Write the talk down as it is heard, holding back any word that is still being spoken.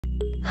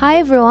Hi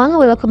everyone,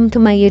 welcome to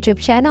my YouTube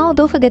channel.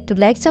 Don't forget to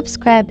like,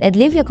 subscribe and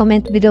leave your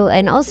comment below,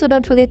 and also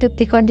don't forget to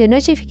click on the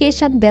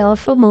notification bell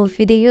for more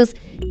videos.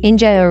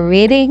 Enjoy your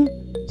reading.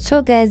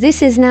 So guys,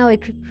 this is now a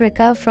quick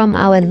recap from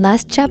our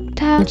last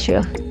chapter.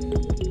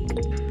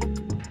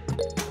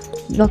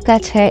 Look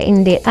at her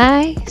in the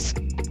eyes.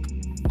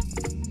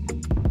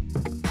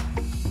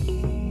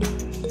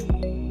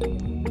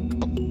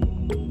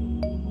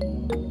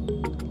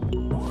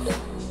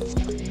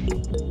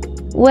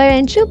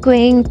 Weren't you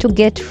going to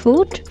get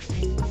food?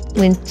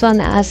 Winston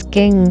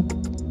asking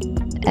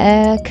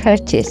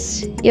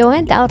Curtis. You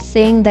went out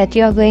saying that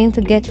you're going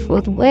to get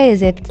food. Where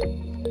is it?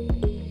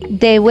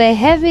 They were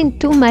having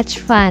too much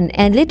fun,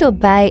 and little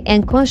Bai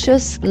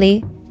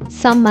unconsciously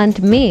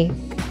summoned me.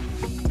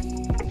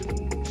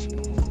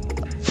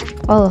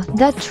 Oh,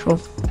 that's true.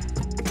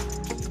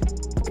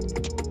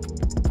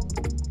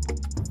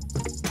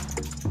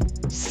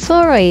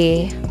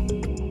 Sorry.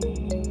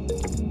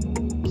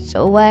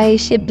 So why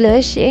is she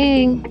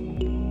blushing?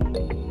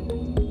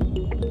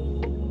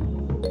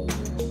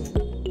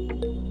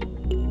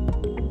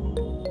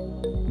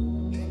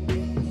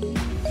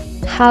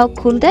 How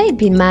could I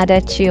be mad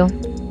at you?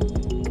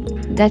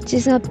 That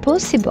is not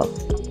possible.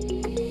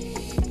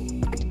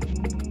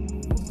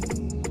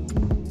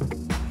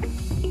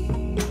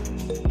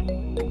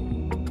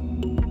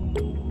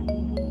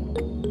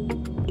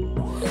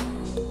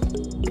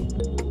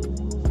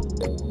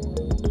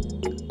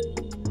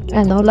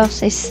 And all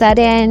of a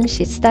sudden,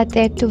 she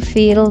started to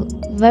feel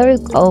very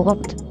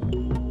cold.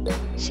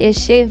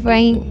 She's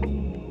shivering.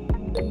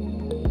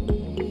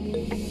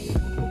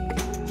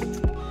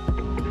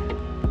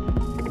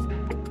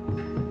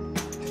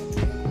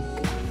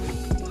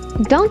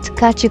 Don't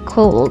catch a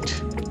cold.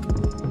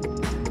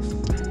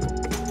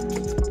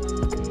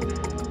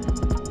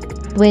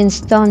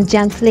 Winston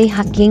gently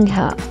hugging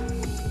her.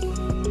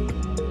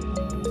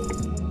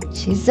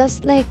 She's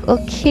just like,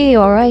 okay,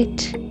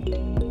 alright.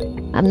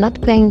 I'm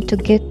not going to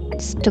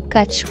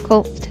catch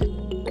cold.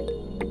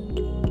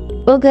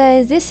 Well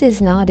guys, this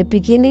is now the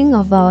beginning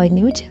of our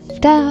new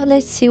chapter.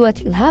 Let's see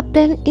what will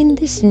happen in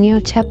this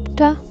new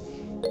chapter.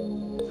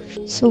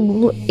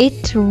 So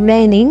it's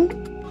raining.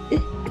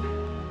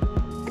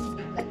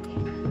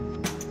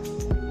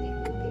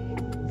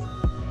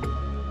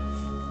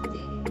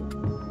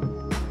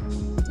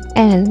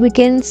 And we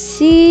can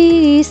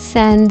see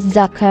San,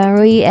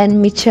 Zachary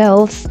and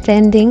Mitchell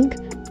standing.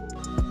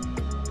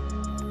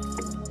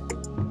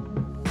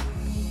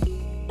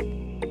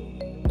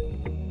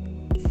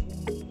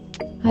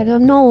 I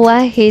don't know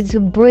why he's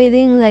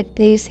breathing like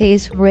this.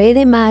 He's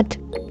really mad.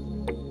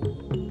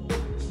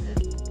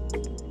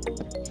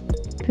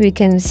 We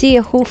can see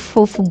a hoof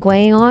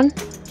going on.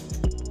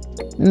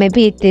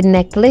 Maybe it's the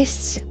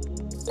necklace.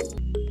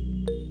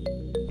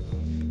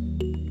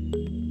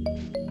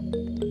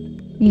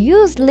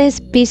 Useless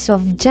piece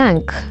of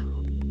junk.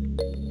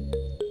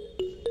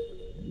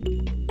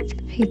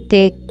 He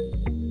take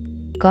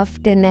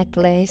off the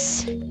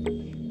necklace.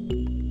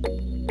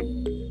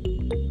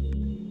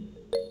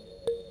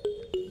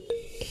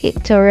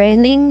 It's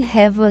raining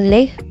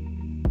heavily.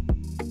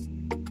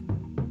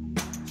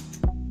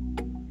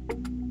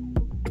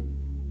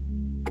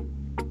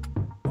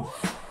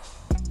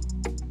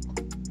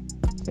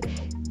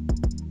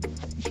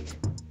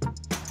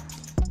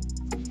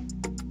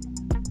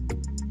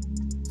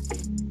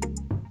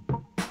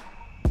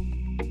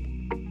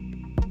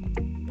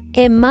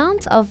 A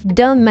amount of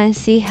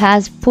dormancy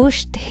has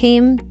pushed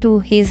him to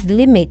his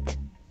limit.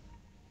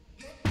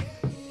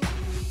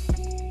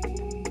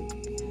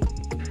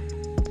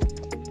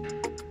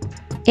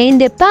 In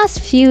the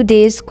past few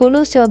days,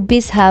 colossal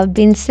beasts have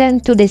been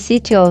sent to the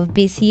city of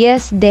beasts.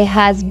 Yes, there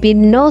has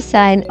been no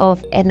sign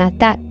of an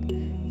attack.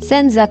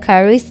 Saint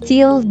Zachary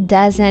still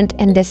doesn't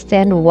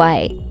understand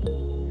why.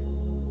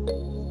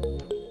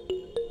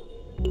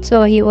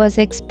 So he was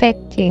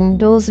expecting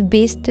those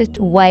beasts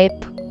to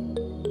wipe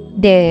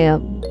the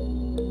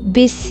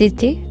beast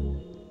city.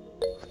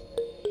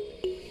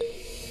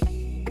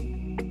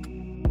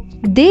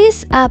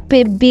 This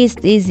happy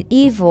beast is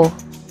evil.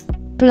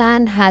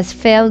 Plan has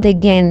failed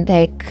again.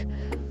 Like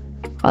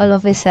all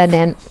of a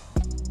sudden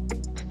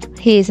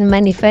he is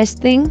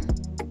manifesting.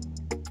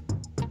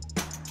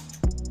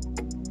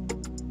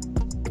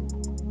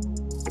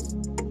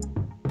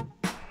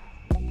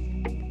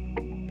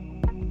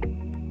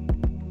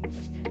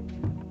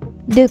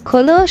 The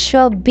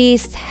colossal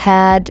beast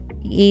head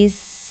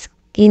is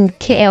in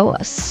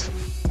chaos.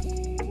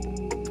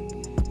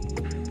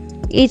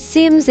 It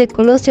seems the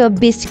colossal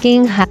beast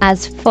king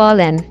has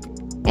fallen,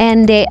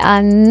 and they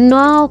are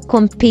now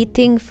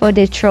competing for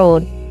the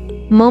throne,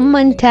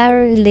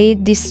 momentarily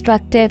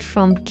distracted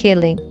from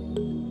killing.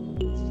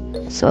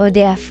 So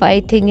they are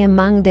fighting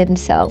among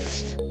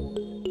themselves.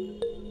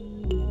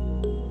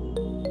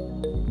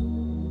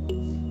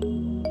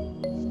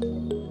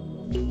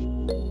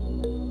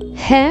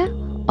 Huh?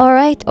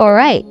 Alright.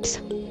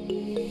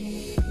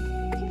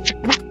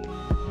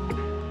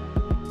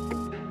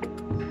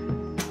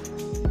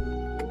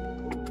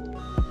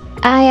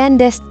 I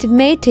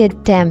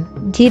underestimated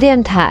them,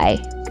 didn't I?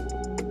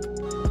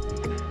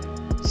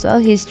 So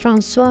he's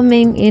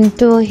transforming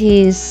into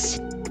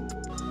his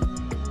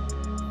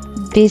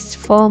beast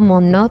form or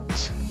not,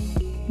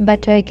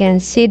 but I can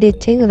see the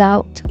thing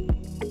out.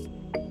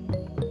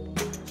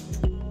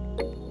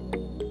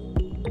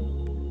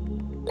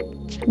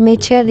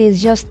 Mitchell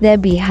is just there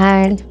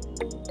behind,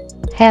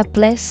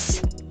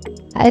 helpless.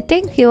 I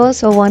think he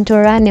also wants to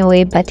run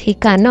away, but he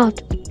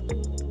cannot.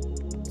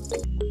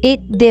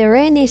 It's the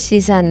rainy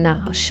season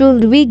now.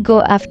 Should we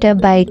go after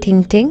Bai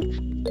Qinqing?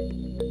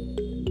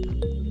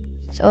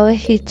 So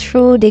he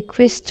threw the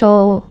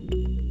crystal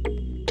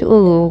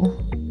to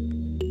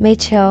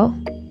Mitchell.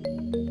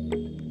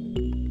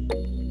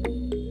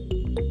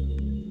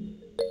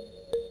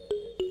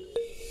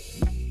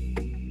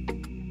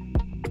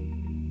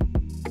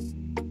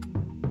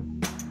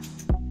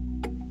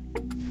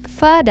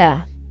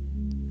 Father,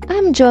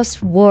 I'm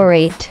just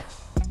worried.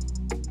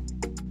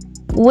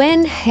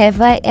 When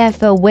have I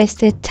ever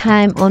wasted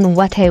time on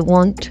what I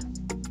want?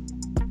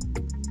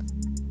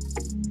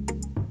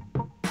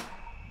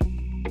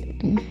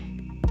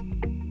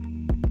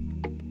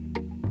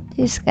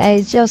 This guy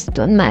is just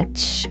too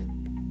much.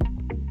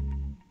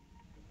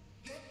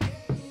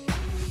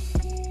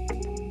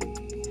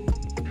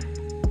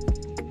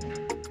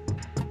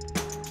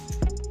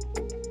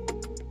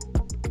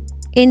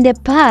 In the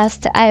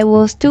past, I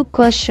was too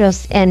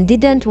cautious and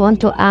didn't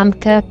want to harm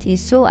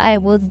Curtis, so I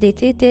was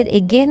defeated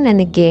again and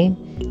again.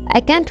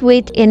 I can't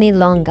wait any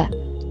longer.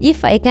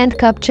 If I can't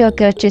capture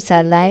Curtis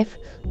alive,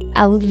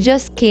 I will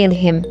just kill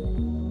him.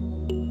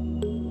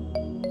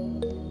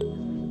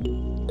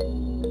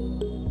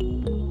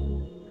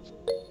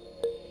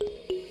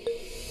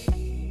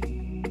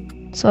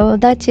 So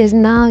that is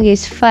now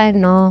his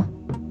final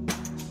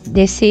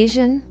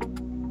decision.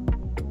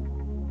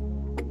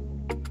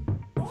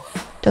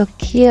 To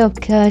kill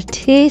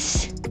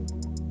Curtis.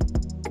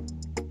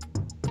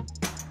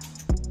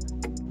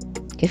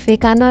 If he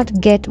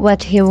cannot get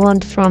what he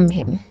wants from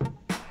him.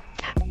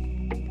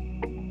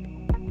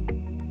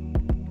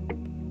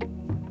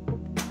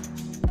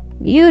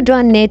 You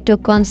don't need to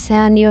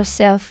concern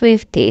yourself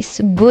with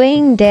this.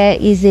 Going there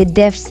is a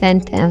death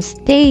sentence.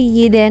 Stay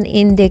hidden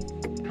in the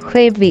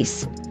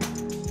crevice,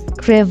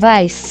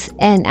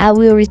 and I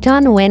will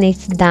return when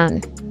it's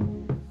done.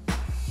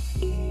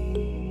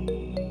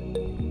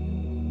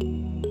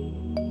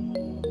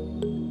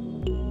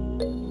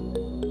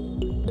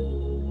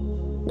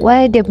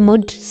 Why the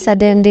mood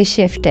suddenly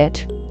shifted?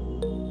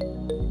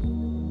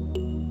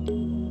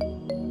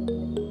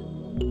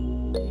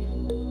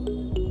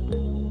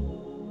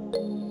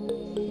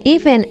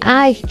 Even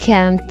I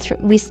can't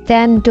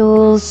withstand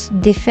those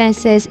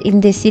defenses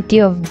in the city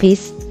of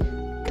beasts.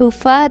 To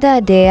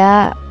Father, they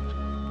are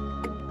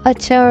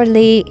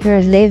utterly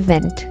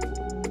irrelevant.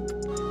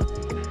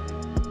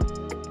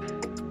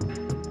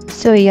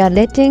 So you are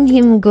letting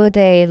him go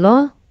there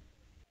alone?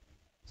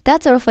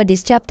 That's all for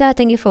this chapter.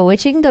 Thank you for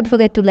watching. Don't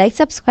forget to like,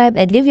 subscribe,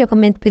 and leave your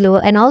comment below.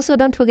 And also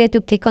don't forget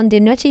to click on the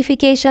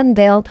notification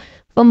bell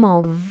for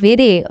more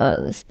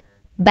videos.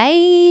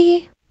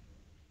 Bye!